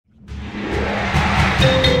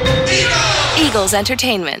Eagles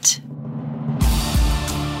Entertainment.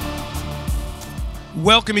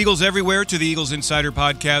 Welcome, Eagles everywhere, to the Eagles Insider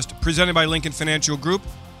Podcast, presented by Lincoln Financial Group.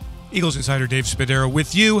 Eagles Insider Dave Spadaro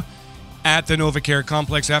with you at the NovaCare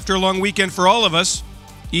Complex. After a long weekend for all of us,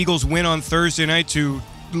 Eagles win on Thursday night to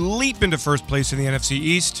leap into first place in the NFC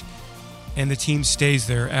East, and the team stays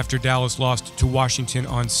there after Dallas lost to Washington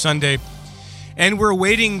on Sunday. And we're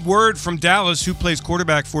awaiting word from Dallas, who plays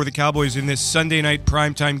quarterback for the Cowboys in this Sunday night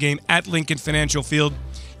primetime game at Lincoln Financial Field.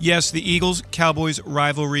 Yes, the Eagles-Cowboys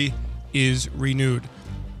rivalry is renewed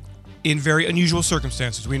in very unusual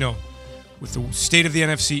circumstances, we know. With the state of the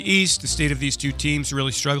NFC East, the state of these two teams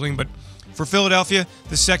really struggling. But for Philadelphia,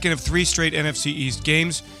 the second of three straight NFC East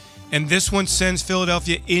games. And this one sends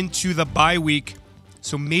Philadelphia into the bye week.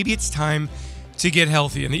 So maybe it's time to get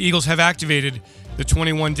healthy. And the Eagles have activated the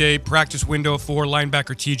 21-day practice window for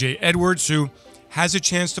linebacker TJ Edwards, who has a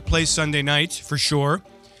chance to play Sunday night for sure.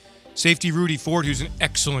 Safety Rudy Ford, who's an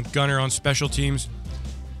excellent gunner on special teams.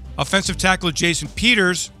 Offensive tackle Jason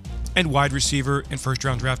Peters, and wide receiver and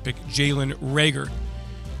first-round draft pick Jalen Reagor.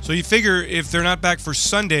 So you figure if they're not back for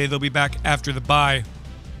Sunday, they'll be back after the bye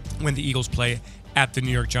when the Eagles play at the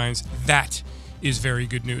New York Giants. That is very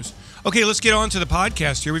good news. Okay, let's get on to the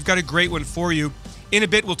podcast here. We've got a great one for you. In a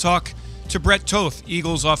bit, we'll talk to Brett Toth,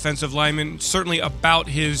 Eagles offensive lineman, certainly about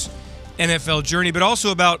his NFL journey, but also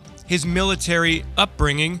about his military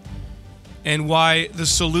upbringing and why the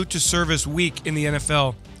Salute to Service week in the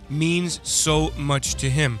NFL means so much to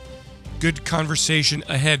him. Good conversation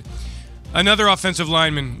ahead. Another offensive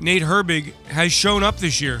lineman, Nate Herbig, has shown up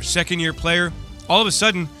this year. Second-year player, all of a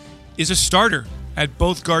sudden, is a starter at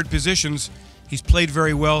both guard positions. He's played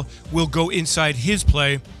very well. We'll go inside his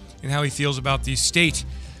play and how he feels about the state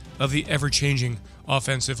of the ever-changing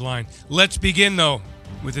offensive line. Let's begin, though,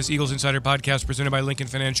 with this Eagles Insider Podcast presented by Lincoln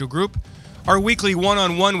Financial Group. Our weekly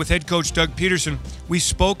one-on-one with head coach Doug Peterson. We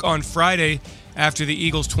spoke on Friday after the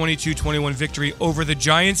Eagles' 22-21 victory over the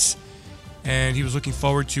Giants, and he was looking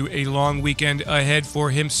forward to a long weekend ahead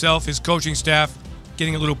for himself, his coaching staff,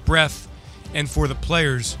 getting a little breath, and for the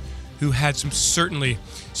players who had some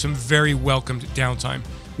very welcomed downtime.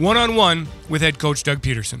 One-on-one with head coach Doug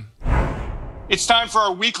Peterson. It's time for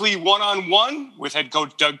our weekly one-on-one with head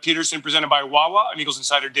coach Doug Peterson, presented by Wawa and Eagles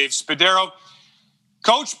Insider Dave Spadaro.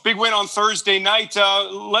 Coach, big win on Thursday night.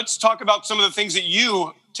 Let's talk about some of the things that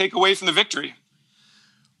you take away from the victory.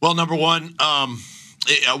 Well, number one, a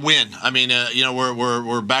win. I mean,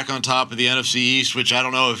 we're back on top of the NFC East, which I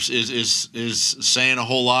don't know if is saying a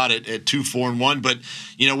whole lot at 2-4-1, but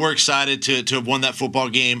we're excited to have won that football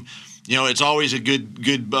game. It's always a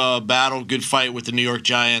good battle, good fight with the New York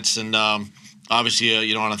Giants, and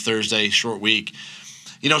obviously, on a Thursday short week.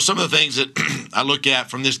 Some of the things that I look at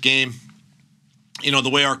from this game, the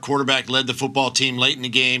way our quarterback led the football team late in the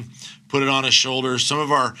game, put it on his shoulders. Some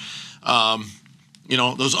of our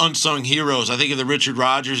those unsung heroes. I think of the Richard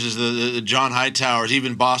Rodgers, the John Hightowers,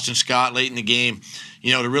 even Boston Scott late in the game,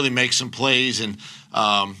 to really make some plays and,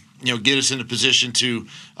 get us in a position to,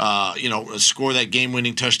 score that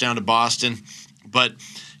game-winning touchdown to Boston. But,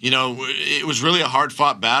 it was really a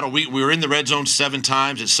hard-fought battle. We were in the red zone 7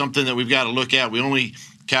 times. It's something that we've got to look at. We only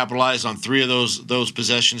capitalized on 3 of those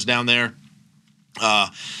possessions down there. And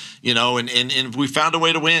we found a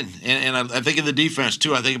way to win. And I think of the defense,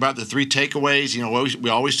 too. I think about the 3 takeaways. We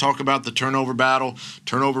always talk about the turnover battle,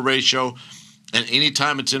 turnover ratio. And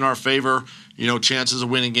anytime it's in our favor, chances of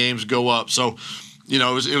winning games go up. So,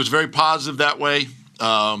 it was very positive that way.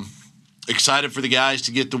 Excited for the guys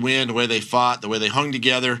to get the win, the way they fought, the way they hung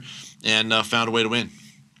together, and found a way to win.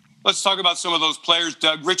 Let's talk about some of those players,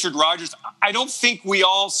 Doug. Richard Rodgers, I don't think we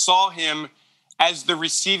all saw him as the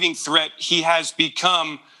receiving threat he has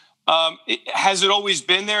become. Has it always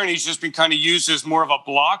been there and he's just been kind of used as more of a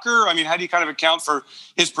blocker? I mean, how do you kind of account for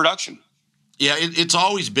his production? Yeah, it's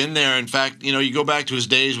always been there. In fact, you go back to his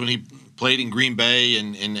days when he played in Green Bay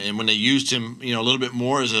and when they used him, a little bit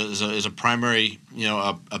more as a primary,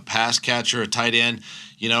 a pass catcher, a tight end,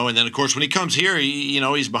 and then, of course, when he comes here,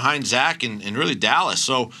 he's behind Zach and really Dallas.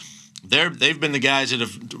 So they've been the guys that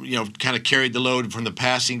have, kind of carried the load from the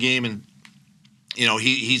passing game, and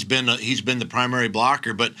he's been the primary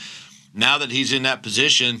blocker. But now that he's in that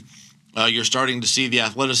position, you're starting to see the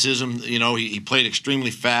athleticism. He played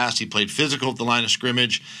extremely fast. He played physical at the line of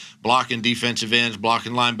scrimmage, blocking defensive ends,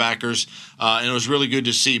 blocking linebackers, and it was really good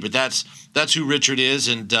to see. But that's who Richard is,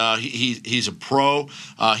 and he's a pro.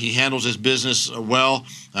 He handles his business well.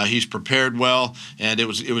 He's prepared well, and it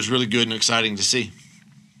was really good and exciting to see.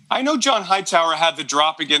 I know John Hightower had the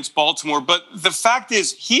drop against Baltimore, but the fact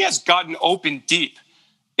is he has gotten open deep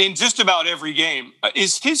in just about every game.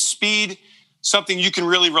 Is his speed something you can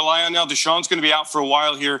really rely on now? Deshaun's going to be out for a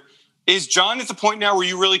while here. Is John at the point now where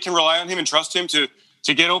you really can rely on him and trust him to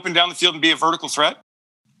get open down the field and be a vertical threat?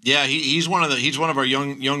 Yeah, he's one of our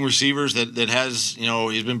young receivers that has,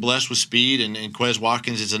 he's been blessed with speed, and Quez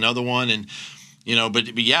Watkins is another one, and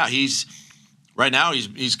but yeah, he's right now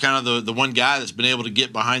he's kind of the one guy that's been able to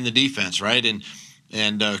get behind the defense, right?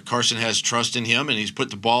 And Carson has trust in him, and he's put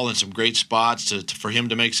the ball in some great spots for him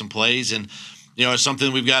to make some plays, and it's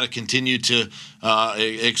something we've got to continue to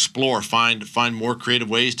explore, find more creative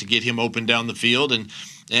ways to get him open down the field, and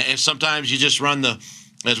sometimes you just run the,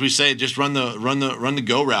 as we say, just run the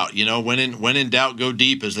go route. When in doubt, go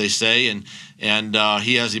deep, as they say, and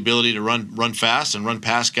he has the ability to run fast and run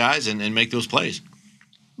past guys and make those plays.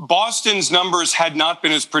 Boston's numbers had not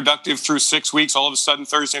been as productive through 6 weeks. All of a sudden,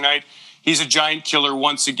 Thursday night, he's a giant killer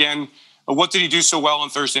once again. What did he do so well on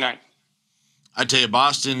Thursday night? I tell you,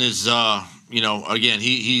 Boston is, again,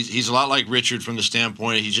 he's a lot like Richard from the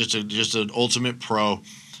standpoint he's just an ultimate pro.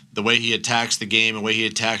 The way he attacks the game, the way he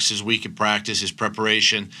attacks his week of practice, his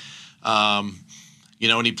preparation, and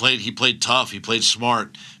he played tough. He played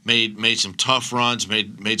smart. Made some tough runs.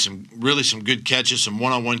 Made some good catches, some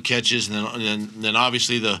one-on-one catches, and then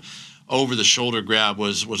obviously the over-the-shoulder grab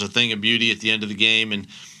was a thing of beauty at the end of the game. And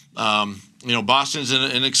Boston's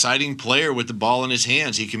an exciting player with the ball in his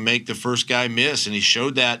hands. He can make the first guy miss, and he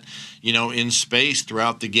showed that in space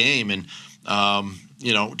throughout the game. And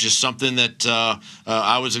just something that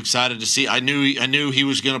I was excited to see. I knew he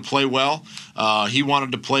was going to play well. He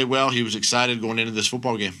wanted to play well. He was excited going into this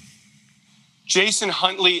football game. Jason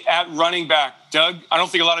Huntley at running back. Doug, I don't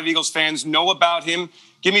think a lot of Eagles fans know about him.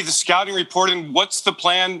 Give me the scouting report and what's the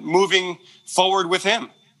plan moving forward with him?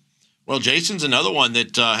 Well, Jason's another one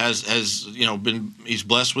that has he's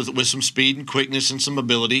blessed with some speed and quickness and some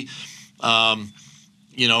ability.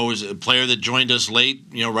 Is a player that joined us late,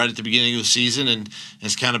 right at the beginning of the season, and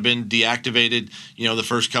has kind of been deactivated, the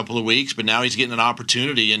first couple of weeks. But now he's getting an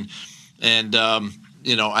opportunity, and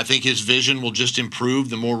I think his vision will just improve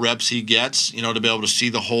the more reps he gets, to be able to see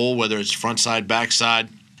the hole, whether it's front side, back side,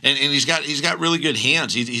 and he's got really good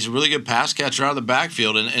hands. He's a really good pass catcher out of the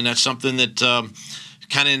backfield, and that's something that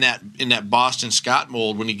kind of in that Boston Scott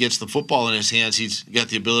mold. When he gets the football in his hands, he's got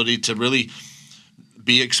the ability to really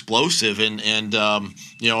be explosive,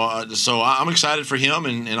 so I'm excited for him,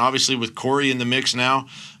 and obviously with Corey in the mix now,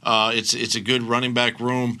 it's a good running back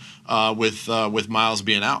room with Miles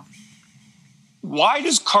being out. Why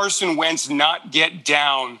does Carson Wentz not get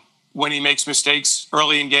down when he makes mistakes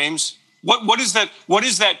early in games? What is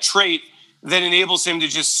that trait that enables him to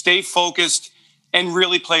just stay focused and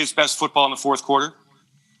really play his best football in the fourth quarter?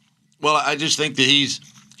 Well, I just think that he's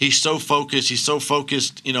so focused. He's so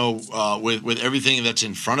focused, with everything that's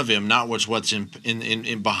in front of him, not what's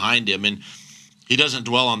in behind him, and he doesn't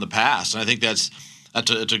dwell on the past. And I think that's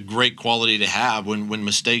a great quality to have when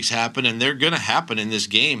mistakes happen, and they're going to happen in this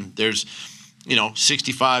game. There's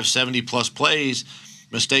 65, 70 plus plays,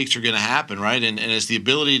 mistakes are going to happen, right? And it's the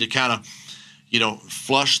ability to kind of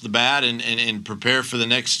flush the bat and prepare for the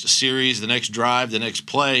next series, the next drive, the next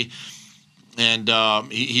play. And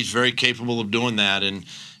he's very capable of doing that. And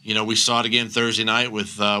we saw it again Thursday night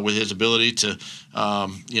with his ability to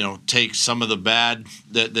take some of the bad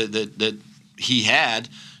that he had,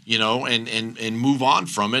 and move on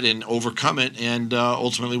from it and overcome it and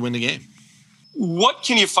ultimately win the game. What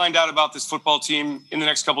can you find out about this football team in the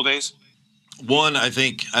next couple of days? One, I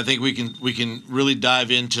think we can really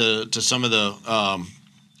dive into some of the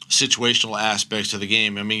situational aspects of the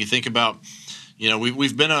game. I mean, you think about,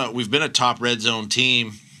 we've been a top red zone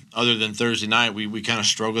team. Other than Thursday night, we kind of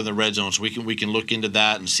struggle in the red zone, so we can look into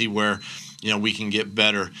that and see where we can get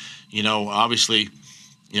better. Obviously,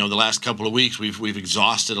 the last couple of weeks we've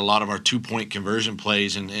exhausted a lot of our 2-point conversion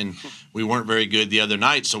plays, and we weren't very good the other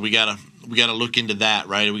night. So we gotta look into that,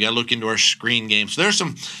 right? We gotta look into our screen game. So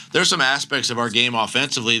there's some aspects of our game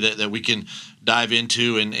offensively that we can dive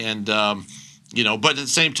into, and but at the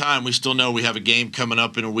same time, we still know we have a game coming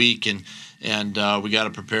up in a week, and we got to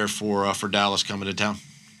prepare for Dallas coming to town.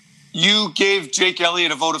 You gave Jake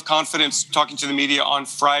Elliott a vote of confidence talking to the media on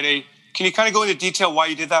Friday. Can you kind of go into detail why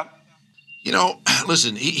you did that?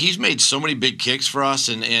 Listen, he's made so many big kicks for us,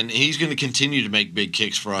 and he's going to continue to make big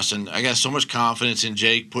kicks for us. And I got so much confidence in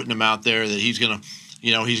Jake putting him out there that he's going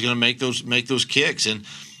to make those kicks. And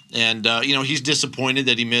he's disappointed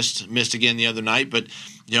that he missed again the other night, but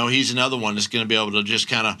he's another one that's going to be able to just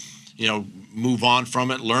kind of move on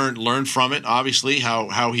from it, learn from it. Obviously,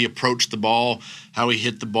 how he approached the ball, how he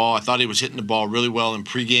hit the ball. I thought he was hitting the ball really well in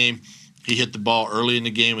pregame. He hit the ball early in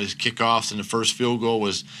the game with his kickoffs, and the first field goal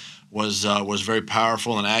was very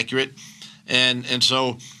powerful and accurate. And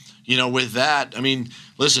so, with that, I mean,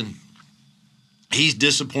 listen, he's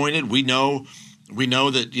disappointed. We know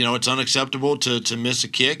that, it's unacceptable to miss a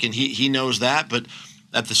kick, and he knows that, but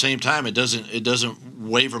at the same time, it doesn't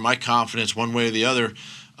waver my confidence one way or the other,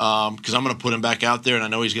 because I'm going to put him back out there, and I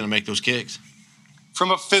know he's going to make those kicks.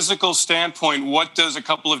 From a physical standpoint, what does a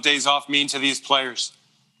couple of days off mean to these players?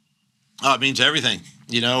 It means everything,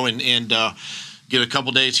 and get a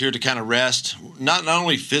couple days here to kind of rest, not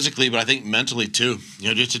only physically, but I think mentally too.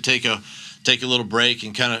 Just to take a little break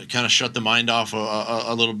and kind of shut the mind off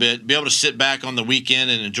a little bit, be able to sit back on the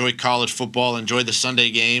weekend and enjoy college football, enjoy the Sunday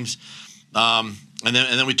games, and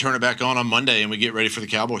then we turn it back on Monday and we get ready for the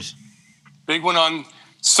Cowboys. Big one on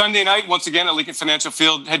Sunday night, once again at Lincoln Financial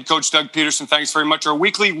Field. Head coach Doug Peterson, thanks very much. Our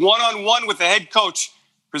weekly one-on-one with the head coach,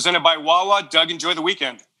 presented by Wawa. Doug, enjoy the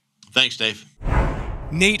weekend. Thanks, Dave.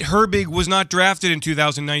 Nate Herbig was not drafted in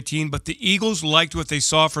 2019, but the Eagles liked what they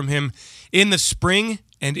saw from him in the spring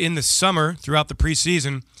and in the summer throughout the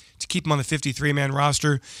preseason to keep him on the 53-man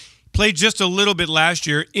roster. Played just a little bit last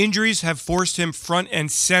year. Injuries have forced him front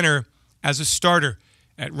and center as a starter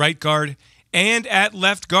at right guard and at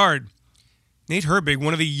left guard. Nate Herbig,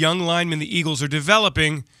 one of the young linemen the Eagles are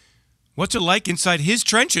developing. What's it like inside his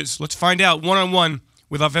trenches? Let's find out one-on-one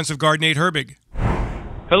with offensive guard Nate Herbig.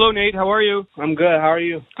 Hello, Nate. How are you? I'm good. How are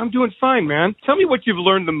you? I'm doing fine, man. Tell me what you've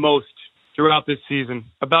learned the most throughout this season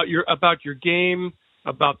about your game,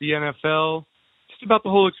 about the NFL, just about the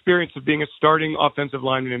whole experience of being a starting offensive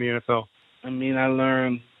lineman in the NFL. I mean, I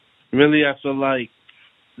learned, really, I feel like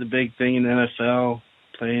the big thing in the NFL,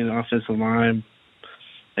 playing offensive line,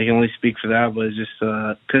 I can only speak for that, but it's just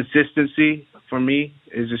consistency for me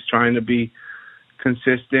is just trying to be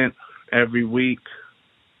consistent every week,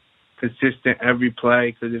 consistent every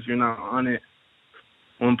play, because if you're not on it,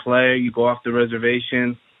 one play, you go off the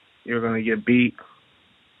reservation, you're going to get beat,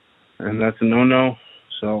 and that's a no-no.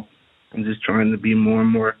 So I'm just trying to be more and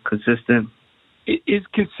more consistent. Is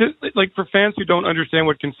consistent, like for fans who don't understand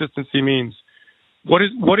what consistency means,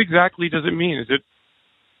 what exactly does it mean? Is it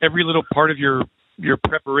every little part of your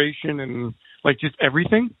preparation and like just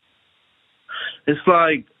everything? It's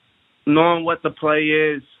like knowing what the play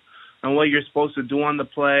is and what you're supposed to do on the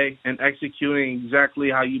play and executing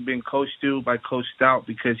exactly how you've been coached to by Coach Stout,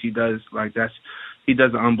 because he does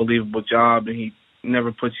an unbelievable job, and he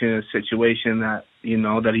never puts you in a situation that,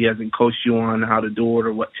 that he hasn't coached you on how to do it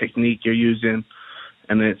or what technique you're using.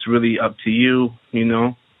 And it's really up to you,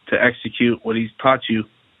 to execute what he's taught you.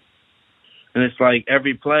 And it's like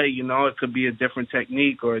every play, it could be a different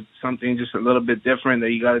technique or something just a little bit different that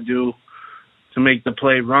you got to do to make the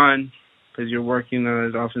play run, because you're working on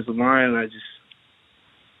his offensive line. And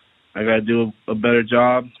I got to do a better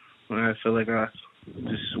job. And I feel like I'm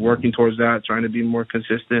just working towards that, trying to be more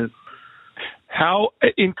consistent. How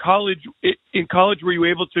in college were you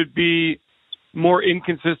able to be more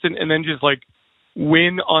inconsistent and then just like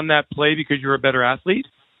win on that play because you're a better athlete?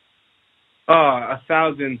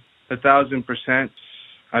 1,000%.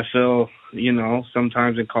 I feel,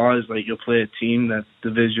 sometimes in college, like you'll play a team that's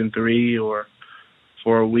Division III or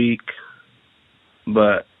for a week,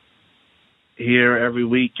 but here every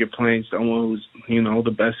week you're playing someone who's,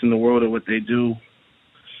 the best in the world at what they do,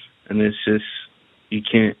 and it's just you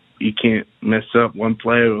can't mess up one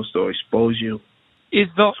play or it'll still expose you. Is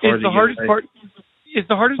the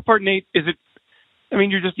hardest part, Nate? Is it? I mean,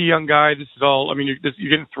 you're just a young guy. This is all. I mean, you're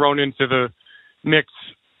getting thrown into the mix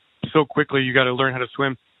so quickly. You got to learn how to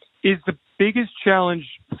swim. Is the biggest challenge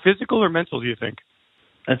physical or mental, do you think?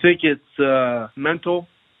 I think it's mental.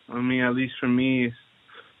 I mean, at least for me, it's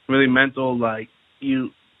really mental. Like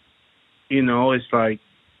it's like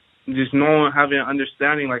just knowing, having an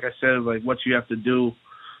understanding, like I said, like what you have to do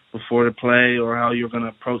before the play or how you're going to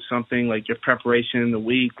approach something, like your preparation in the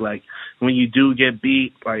week. Like when you do get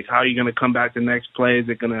beat, like how are you going to come back the next play? Is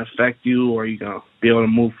it going to affect you, or are you going to be able to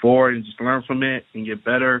move forward and just learn from it and get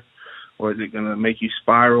better? Or is it going to make you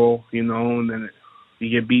spiral, and then you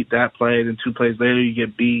get beat that play, then 2 plays later you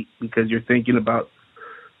get beat because you're thinking about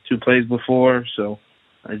 2 plays before. So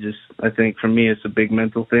I think for me it's a big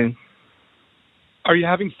mental thing. Are you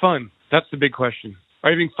having fun? That's the big question.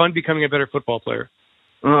 Are you having fun becoming a better football player?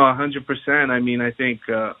 100%. I mean, I think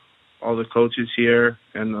all the coaches here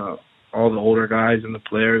and all the older guys and the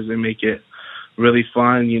players, they make it really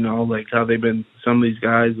fun, like how they've been, some of these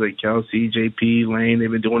guys like Kelsey, JP, Lane,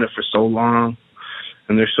 they've been doing it for so long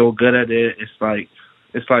and they're so good at it.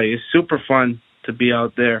 It's super fun to be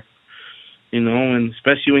out there, and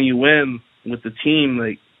especially when you win with the team,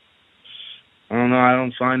 like, I don't know, I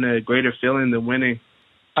don't find a greater feeling than winning.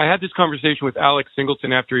 I had this conversation with Alex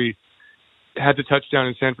Singleton after he had the touchdown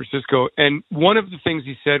in San Francisco, and one of the things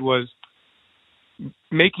he said was,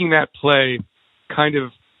 making that play kind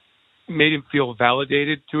of made him feel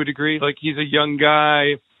validated to a degree. Like, he's a young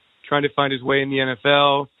guy trying to find his way in the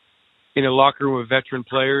NFL in a locker room of veteran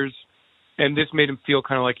players, and this made him feel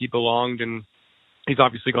kind of like he belonged, and he's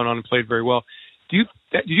obviously gone on and played very well. Did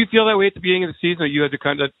you feel that way at the beginning of the season, or you had to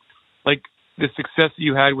kind of, like, the success that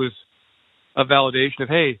you had was a validation of,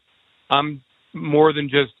 hey, I'm more than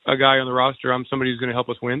just a guy on the roster, I'm somebody who's going to help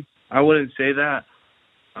us win? I wouldn't say that.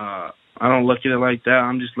 I don't look at it like that.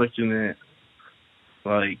 I'm just looking at,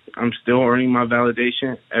 like, I'm still earning my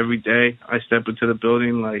validation every day. I step into the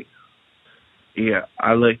building, like, yeah,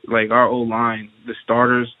 I like our O-line, the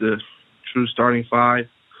starters, the true starting five,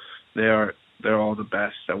 they're all the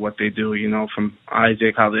best at what they do, you know, from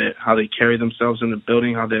Isaac, how they carry themselves in the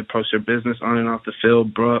building, how they approach their business on and off the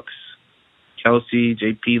field, Brooks, Kelsey,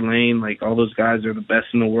 JP Lane, like, all those guys are the best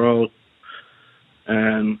in the world.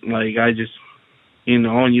 And, like, I just, you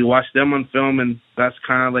know, and you watch them on film, and that's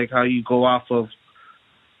kind of like how you go off of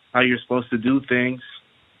how you're supposed to do things,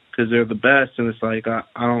 because they're the best. And it's like,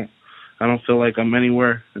 I don't feel like I'm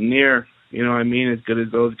anywhere near, you know what I mean, as good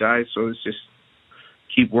as those guys. So it's just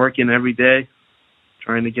keep working every day,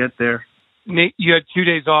 trying to get there. Nate, you had 2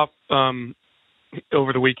 days off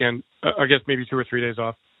over the weekend, I guess maybe 2 or 3 days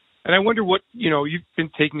off. And I wonder what, you know, you've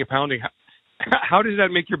been taking a pounding. How does that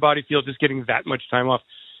make your body feel, just getting that much time off?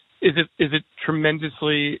 Is it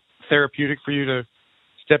tremendously therapeutic for you to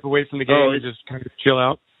step away from the game and just kind of chill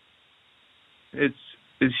out?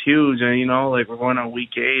 It's huge, and, you know, like, we're going on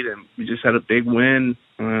week 8, and we just had a big win,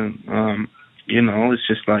 and you know, it's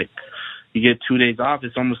just like, you get 2 days off.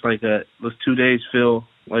 It's almost like those 2 days feel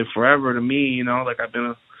like forever to me, you know. Like, I've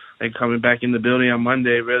been like coming back in the building on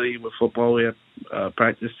Monday, really, with football. We have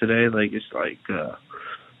practice today. Like, it's like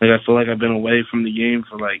I feel like I've been away from the game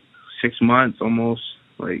for like 6 months almost.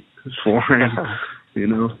 Like, it's foreign, you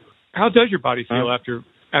know. How does your body feel after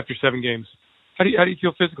 7 games? How do you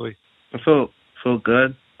feel physically? I feel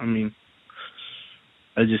good. I mean,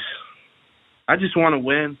 I just want to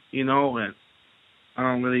win, you know, and I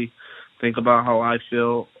don't really think about how I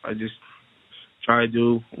feel. I just try to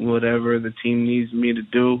do whatever the team needs me to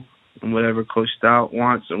do, and whatever Coach Stout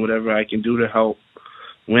wants, and whatever I can do to help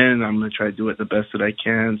win, I'm going to try to do it the best that I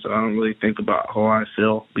can. So I don't really think about how I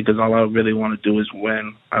feel, because all I really want to do is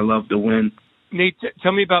win. I love to win. Nate,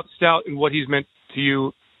 tell me about Stout and what he's meant to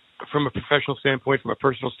you from a professional standpoint, from a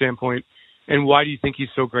personal standpoint, and why do you think he's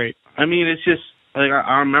so great? I mean, it's just, like,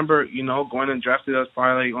 I remember, you know, going and drafted. That was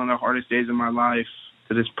probably, like, one of the hardest days of my life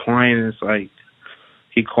to this point. And it's like,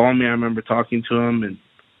 he called me. I remember talking to him, and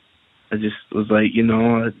I just was like, you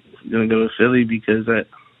know, I'm going to go to Philly because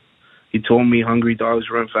he told me hungry dogs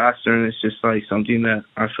run faster, and it's just, like, something that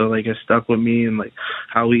I feel like has stuck with me, and, like,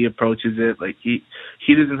 how he approaches it. Like, he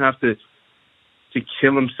doesn't have to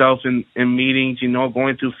kill himself in meetings, you know,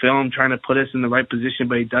 going through film, trying to put us in the right position,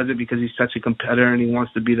 but he does it because he's such a competitor and he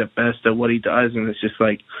wants to be the best at what he does. And it's just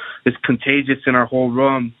like, it's contagious in our whole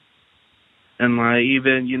room. And, like,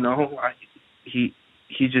 even, you know, he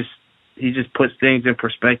just puts things in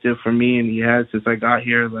perspective for me, and he has since I got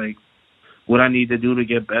here, like, what I need to do to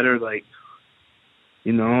get better, like,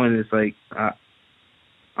 you know, and it's like,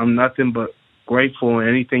 I'm nothing but grateful. And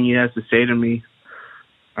anything he has to say to me,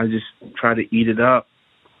 I just try to eat it up,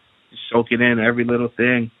 soak it in, every little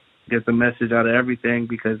thing, get the message out of everything,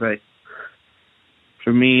 because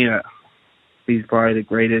for me, he's probably the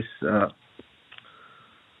greatest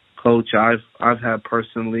coach I've had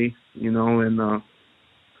personally, you know, and not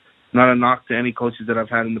a knock to any coaches that I've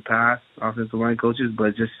had in the past, offensive line coaches,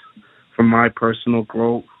 but just for my personal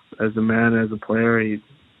growth as a man, as a player,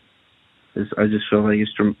 I just feel like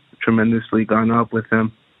he's tremendously gone up with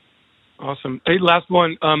him. Awesome. Hey, last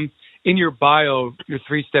one. In your bio, your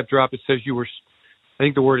 3-step drop, it says you were, I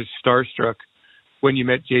think the word is starstruck when you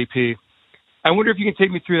met JP. I wonder if you can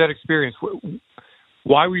take me through that experience.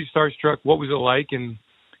 Why were you starstruck? What was it like? And,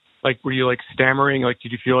 like, were you, like, stammering? Like,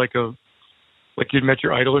 did you feel like you'd met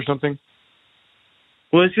your idol or something?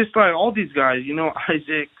 Well, it's just like all these guys, you know,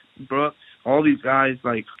 Isaac, Brooks, all these guys,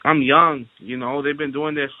 like, I'm young, you know, they've been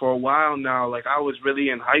doing this for a while now. Like, I was really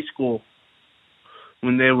in high school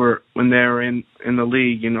when they were in the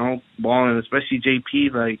league, you know, balling, especially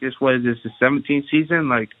JP. Like, his 17th season?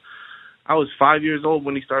 Like, I was 5 years old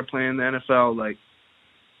when he started playing in the NFL. Like,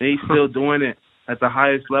 and he's still doing it at the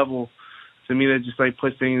highest level. To me, that just, like,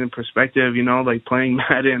 puts things in perspective, you know, like playing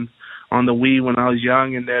Madden on the Wii when I was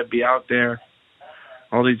young, and they'd be out there,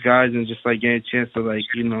 all these guys, and just, like, getting a chance to, like,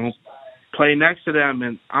 you know, play next to them.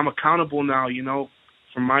 And I'm accountable now, you know,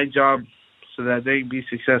 for my job, so that they can be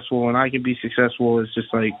successful and I can be successful. It's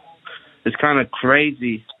just like, it's kind of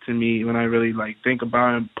crazy to me when I really like think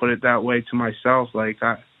about it and put it that way to myself. Like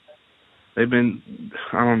they've been,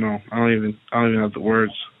 I don't know, I don't even have the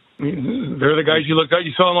words. I mean, they're the guys you looked at.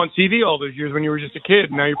 You saw them on TV all those years when you were just a kid.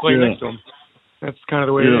 And now you're playing next to them. That's kind of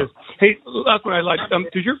the way it is. Hey, that's what I like.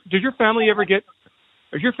 Does your family ever get?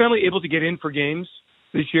 Is your family able to get in for games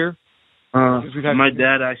this year? My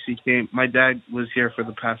dad actually came. My dad was here for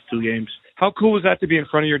the past 2 games. How cool was that to be in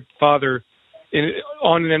front of your father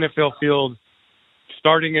on an NFL field,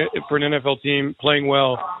 starting for an NFL team, playing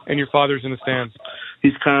well, and your father's in the stands?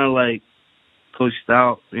 He's kind of like coached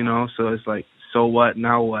out, so it's like, so what,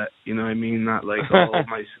 now what? You know what I mean? Not like,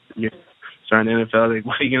 you're starting NFL. Like,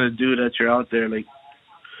 what are you going to do that you're out there? Like,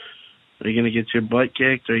 are you going to get your butt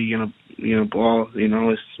kicked? Or are you going to, ball?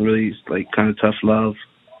 It's really like kind of tough love.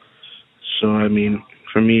 So, I mean,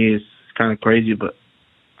 for me, it's kind of crazy, but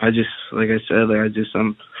I just, like I said, I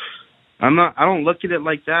don't look at it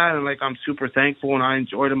like that, and like I'm super thankful and I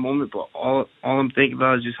enjoy the moment, but all I'm thinking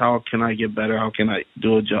about is just how can I get better? How can I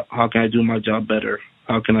do my job better?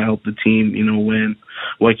 How can I help the team, win?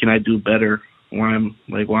 What can I do better? Why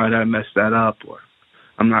did I mess that up? Or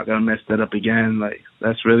I'm not gonna mess that up again. Like,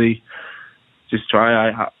 that's really just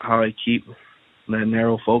how I keep that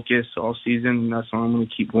narrow focus all season, and that's how I'm gonna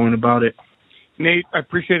keep going about it. Nate, I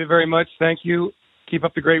appreciate it very much. Thank you. Keep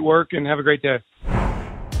up the great work and have a great day.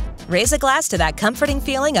 Raise a glass to that comforting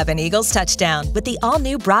feeling of an Eagles touchdown with the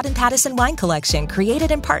all-new Broad & Pattison wine collection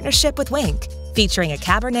created in partnership with Wink, featuring a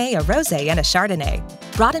Cabernet, a Rosé, and a Chardonnay.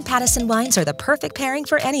 Broad & Pattison wines are the perfect pairing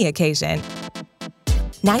for any occasion.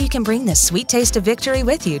 Now you can bring the sweet taste of victory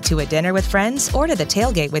with you to a dinner with friends or to the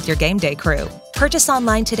tailgate with your game day crew. Purchase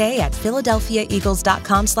online today at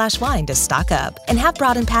PhiladelphiaEagles.com/wine to stock up and have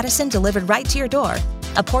Broad & Pattison delivered right to your door.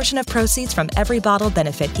 A portion of proceeds from every bottle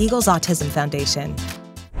benefit Eagles Autism Foundation.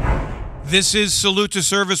 This is Salute to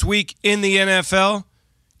Service Week in the NFL.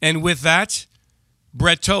 And with that,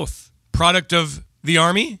 Brett Toth, product of the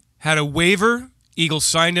Army, had a waiver. Eagles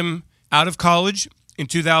signed him out of college in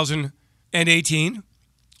 2018.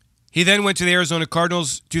 He then went to the Arizona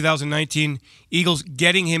Cardinals 2019. Eagles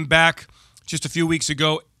getting him back just a few weeks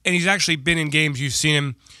ago. And he's actually been in games. You've seen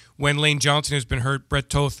him when Lane Johnson has been hurt. Brett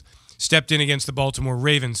Toth stepped in against the Baltimore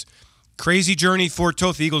Ravens. Crazy journey for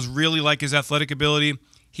Toth. The Eagles really like his athletic ability.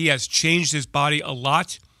 He has changed his body a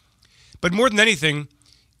lot. But more than anything,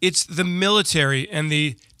 it's the military and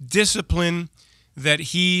the discipline that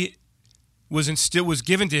he was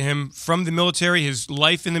given to him from the military, his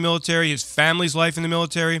life in the military, his family's life in the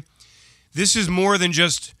military. This is more than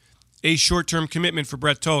just a short-term commitment for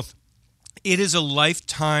Brett Toth. It is a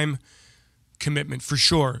lifetime commitment for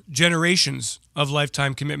sure. Generations of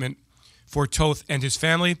lifetime commitment for Toth and his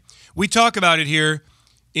family. We talk about it here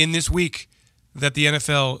in this week that the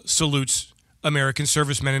NFL salutes American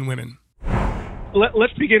servicemen and women.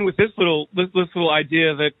 Let's begin with this little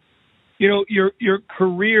idea that, your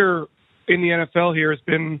career in the NFL here has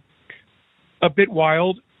been a bit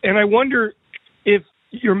wild. And I wonder if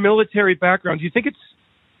your military background, do you think it's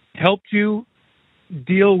helped you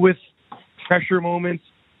deal with pressure moments,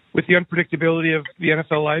 with the unpredictability of the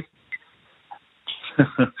NFL life?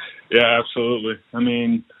 Yeah, absolutely. I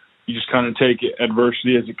mean, you just kind of take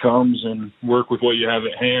adversity as it comes and work with what you have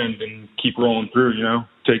at hand and keep rolling through,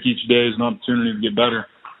 Take each day as an opportunity to get better.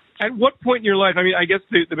 At what point in your life, I mean, I guess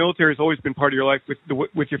the military has always been part of your life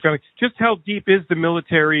with your family. Just how deep is the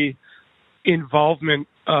military involvement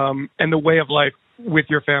and the way of life with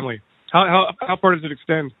your family? How far does it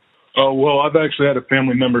extend? Oh, well, I've actually had a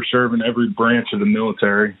family member serve in every branch of the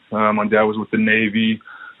military. My dad was with the Navy.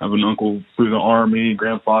 I have an uncle through the Army,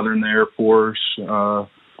 grandfather in the Air Force,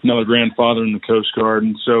 another grandfather in the Coast Guard.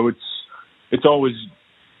 And so it's always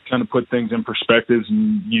kind of put things in perspectives,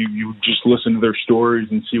 and you just listen to their stories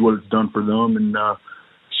and see what it's done for them and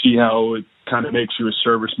see how it kind of makes you a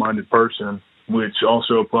service-minded person, which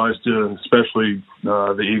also applies to especially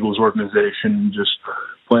the Eagles organization, just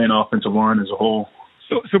playing offensive line as a whole.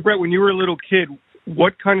 So Brett, when you were a little kid,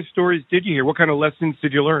 what kind of stories did you hear? What kind of lessons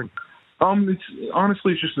did you learn?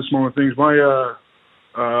 It's just the smaller things.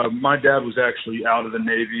 My dad was actually out of the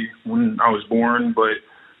Navy when I was born, but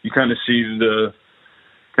you kind of see the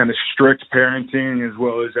kind of strict parenting as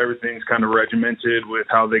well as everything's kind of regimented with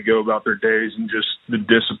how they go about their days and just the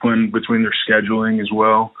discipline between their scheduling as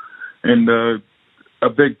well. And a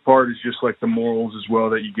big part is just like the morals as well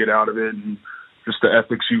that you get out of it and just the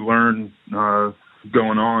ethics you learn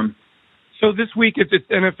going on. So this week it's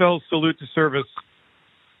NFL Salute to Service.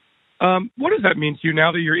 What does that mean to you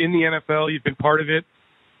now that you're in the NFL, you've been part of it,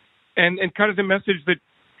 and kind of the message that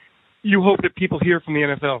you hope that people hear from the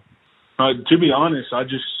NFL? To be honest, I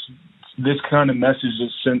just this kind of message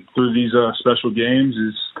is sent through these special games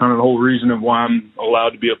is kind of the whole reason of why I'm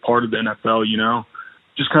allowed to be a part of the NFL,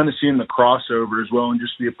 just kind of seeing the crossover as well, and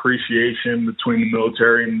just the appreciation between the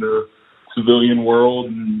military and the civilian world,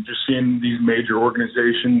 and just seeing these major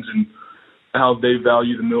organizations and how they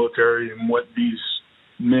value the military and what these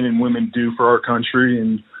men and women do for our country.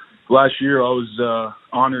 And last year I was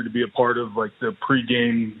honored to be a part of like the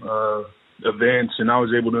pregame events, and I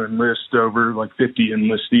was able to enlist over like 50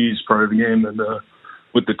 enlistees prior to the game and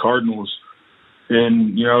with the Cardinals.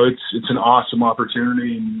 And it's an awesome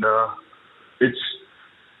opportunity, and it's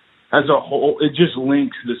as a whole, it just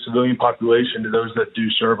links the civilian population to those that do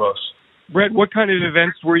serve us. Brett, what kind of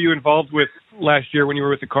events were you involved with last year when you were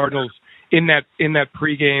with the Cardinals in that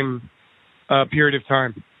pregame period of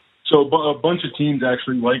time? So a bunch of teams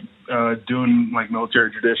actually like doing like military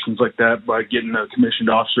traditions like that by getting a commissioned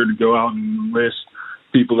officer to go out and enlist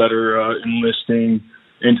people that are enlisting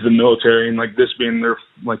into the military, and like this being their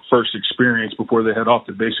like first experience before they head off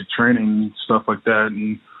to basic training and stuff like that.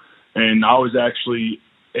 And I was actually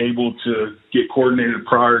able to get coordinated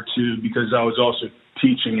prior to, because I was also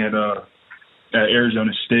teaching at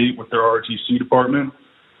Arizona State with their ROTC department.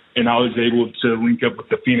 And I was able to link up with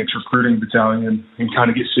the Phoenix Recruiting Battalion and kind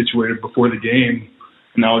of get situated before the game.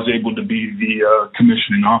 And I was able to be the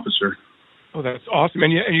commissioning officer. Oh, that's awesome.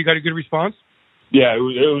 And you got a good response? Yeah, it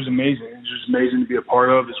was amazing. It was just amazing to be a part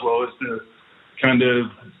of, as well as the kind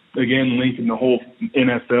of, again, linking the whole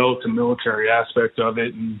NFL to military aspect of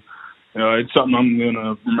it. And it's something I'm going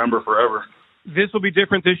to remember forever. This will be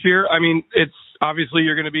different this year. I mean, it's obviously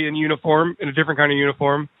you're going to be in uniform, in a different kind of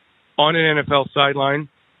uniform, on an NFL sideline.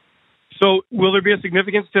 So will there be a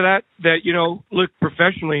significance to that, look,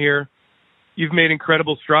 professionally here, you've made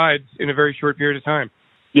incredible strides in a very short period of time?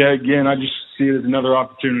 Yeah, again, I just see it as another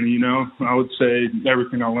opportunity, I would say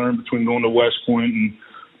everything I learned between going to West Point and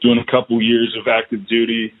doing a couple years of active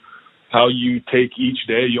duty, how you take each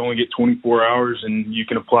day, you only get 24 hours, and you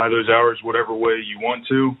can apply those hours whatever way you want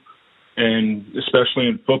to. And especially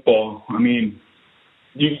in football, I mean,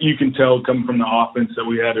 you can tell coming from the offense that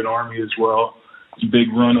we had in Army as well. It's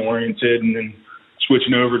big run oriented, and then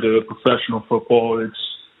switching over to professional football,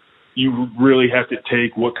 you really have to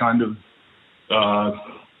take what kind of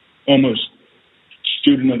almost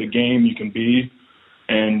student of the game you can be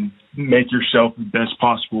and make yourself the best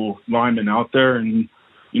possible lineman out there. And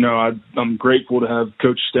I'm grateful to have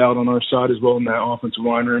Coach Stout on our side as well in that offensive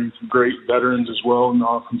line room. Some great veterans as well in the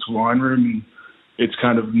offensive line room, and it's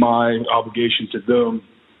kind of my obligation to them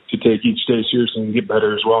to take each day seriously and get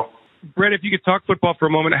better as well. Brett, if you could talk football for a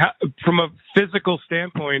moment, from a physical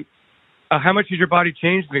standpoint, how much has your body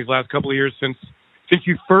changed in these last couple of years since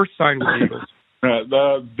you first signed with the Eagles?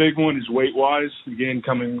 The big one is weight-wise. Again,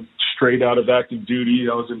 coming straight out of active duty,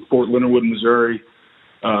 I was in Fort Leonard Wood, Missouri.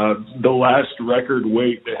 The last record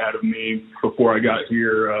weight they had of me before I got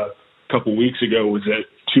here a couple weeks ago was at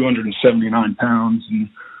 279 pounds, and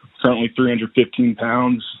currently 315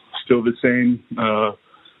 pounds, still the same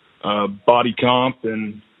body comp.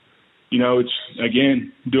 And, it's,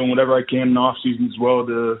 again, doing whatever I can in off season as well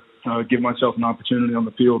to give myself an opportunity on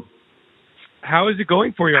the field. How is it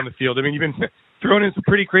going for you on the field? I mean, you've been thrown in some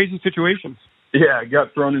pretty crazy situations. Yeah, I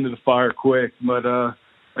got thrown into the fire quick, but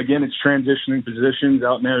again, it's transitioning positions.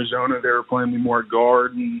 Out in Arizona, they were playing me more at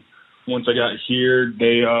guard, and once I got here,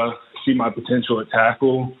 they see my potential at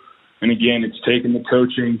tackle. And again, it's taking the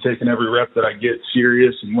coaching, taking every rep that I get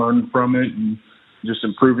serious and learning from it, and just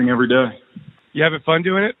improving every day. You having fun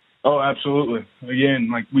doing it? Oh, absolutely. Again,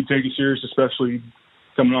 we take it serious, especially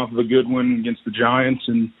coming off of a good win against the Giants.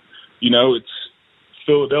 And, it's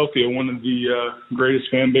Philadelphia, one of the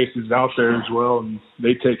greatest fan bases out there as well, and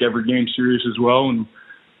they take every game serious as well. And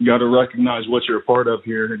you got to recognize what you're a part of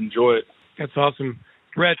here and enjoy it. That's awesome.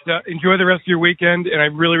 Brett, enjoy the rest of your weekend, and I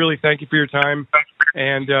really, really thank you for your time,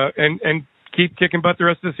 and keep kicking butt the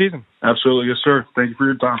rest of the season. Absolutely. Yes, sir. Thank you for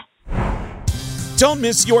your time. Don't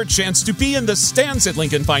miss your chance to be in the stands at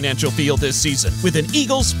Lincoln Financial Field this season with an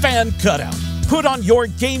Eagles fan cutout. Put on your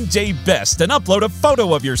game day best and upload a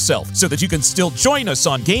photo of yourself so that you can still join us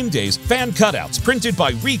on game days. Fan cutouts printed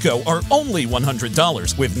by Rico are only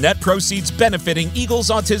 $100, with net proceeds benefiting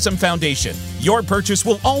Eagles Autism Foundation. Your purchase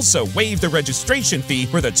will also waive the registration fee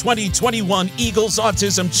for the 2021 Eagles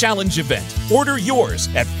Autism Challenge event. Order yours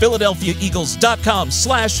at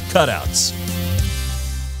PhiladelphiaEagles.com/cutouts.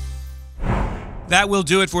 That will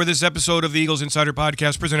do it for this episode of the Eagles Insider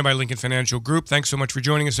Podcast presented by Lincoln Financial Group. Thanks so much for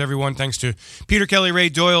joining us, everyone. Thanks to Peter Kelly, Ray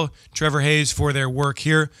Doyle, Trevor Hayes for their work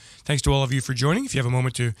here. Thanks to all of you for joining. If you have a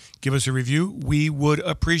moment to give us a review, we would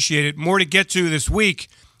appreciate it. More to get to this week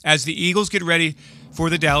as the Eagles get ready for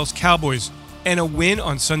the Dallas Cowboys. And a win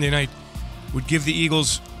on Sunday night would give the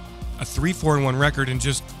Eagles a 3-4-1 record and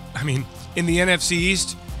just, I mean, in the NFC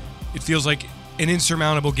East, it feels like an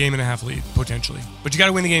insurmountable game-and-a-half lead, potentially. But you got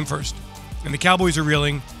to win the game first. And the Cowboys are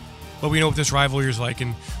reeling, but we know what this rivalry is like,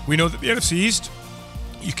 and we know that the NFC East,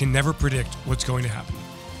 you can never predict what's going to happen.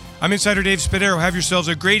 I'm Insider Dave Spadaro. Have yourselves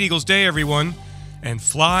a great Eagles day, everyone, and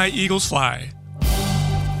fly, Eagles, fly.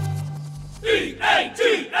 E-A-G-L-E-S,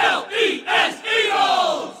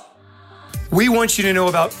 Eagles! We want you to know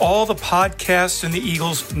about all the podcasts in the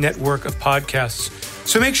Eagles network of podcasts.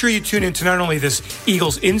 So make sure you tune in to not only this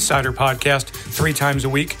Eagles Insider podcast 3 times a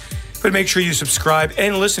week, but make sure you subscribe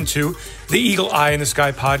and listen to the Eagle Eye in the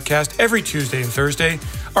Sky podcast every Tuesday and Thursday,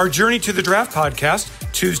 our Journey to the Draft podcast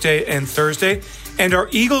Tuesday and Thursday, and our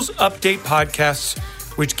Eagles Update podcasts,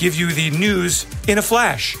 which give you the news in a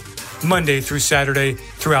flash, Monday through Saturday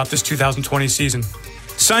throughout this 2020 season.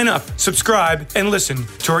 Sign up, subscribe, and listen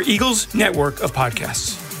to our Eagles network of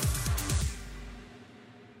podcasts.